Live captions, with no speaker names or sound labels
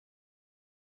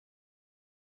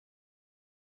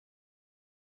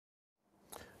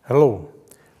Hello,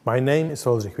 my name is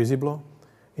Oldrich Vyziblo.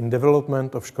 In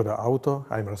development of ŠKODA Auto,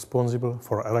 I am responsible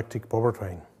for electric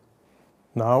powertrain.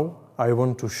 Now I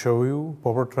want to show you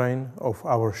powertrain of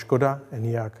our ŠKODA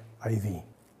ENYAQ IV.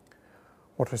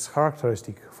 What is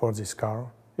characteristic for this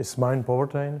car is main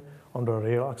powertrain on the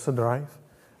rear axle drive,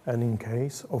 and in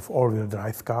case of all-wheel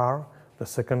drive car, the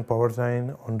second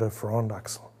powertrain on the front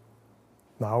axle.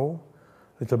 Now,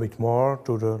 a little bit more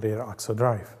to the rear axle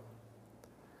drive.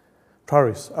 There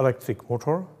is electric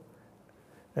motor.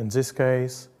 In this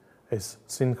case, is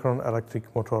synchron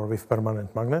electric motor with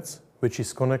permanent magnets, which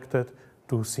is connected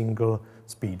to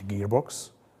single-speed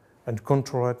gearbox and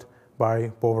controlled by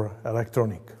power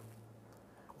electronic.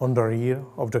 On the rear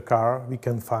of the car, we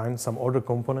can find some other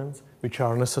components which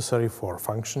are necessary for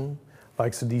function,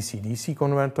 like the DC-DC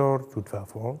converter to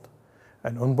 12 volt,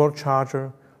 an onboard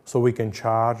charger, so we can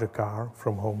charge the car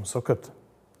from home socket.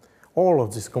 All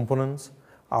of these components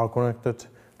are connected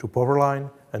to power line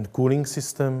and cooling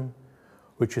system,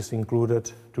 which is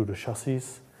included to the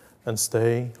chassis and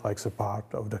stay like the part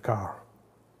of the car.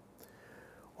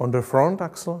 On the front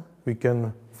axle, we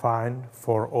can find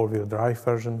for all-wheel drive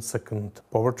version second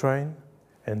powertrain.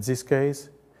 In this case,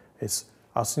 it's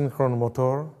asynchron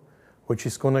motor, which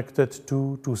is connected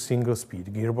to single-speed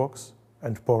gearbox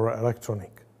and power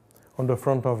electronic. On the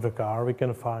front of the car, we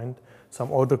can find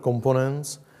some other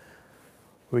components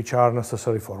which are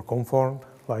necessary for comfort,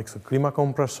 like the climate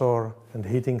compressor and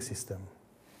heating system.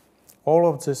 All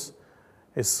of this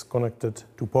is connected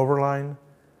to power line,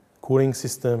 cooling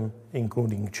system,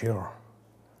 including chiller.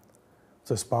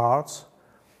 These parts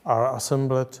are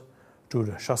assembled to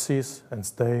the chassis and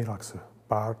stay like the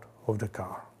part of the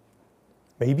car.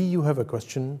 Maybe you have a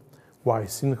question, why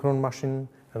synchron machine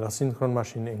and asynchron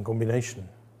machine in combination?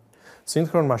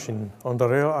 Synchron machine on the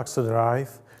rear axle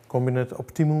drive combine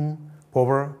optimum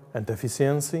power and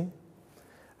efficiency,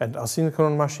 and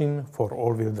asynchron machine for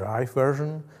all-wheel drive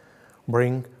version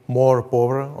bring more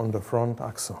power on the front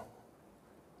axle.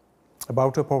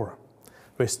 About the power,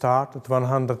 we start at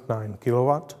 109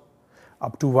 kW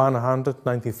up to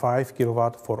 195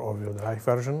 kW for all-wheel drive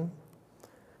version.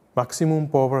 Maximum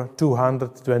power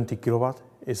 220 kW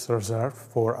is reserved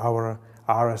for our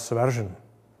RS version.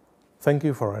 Thank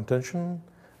you for your attention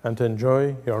and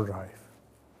enjoy your drive.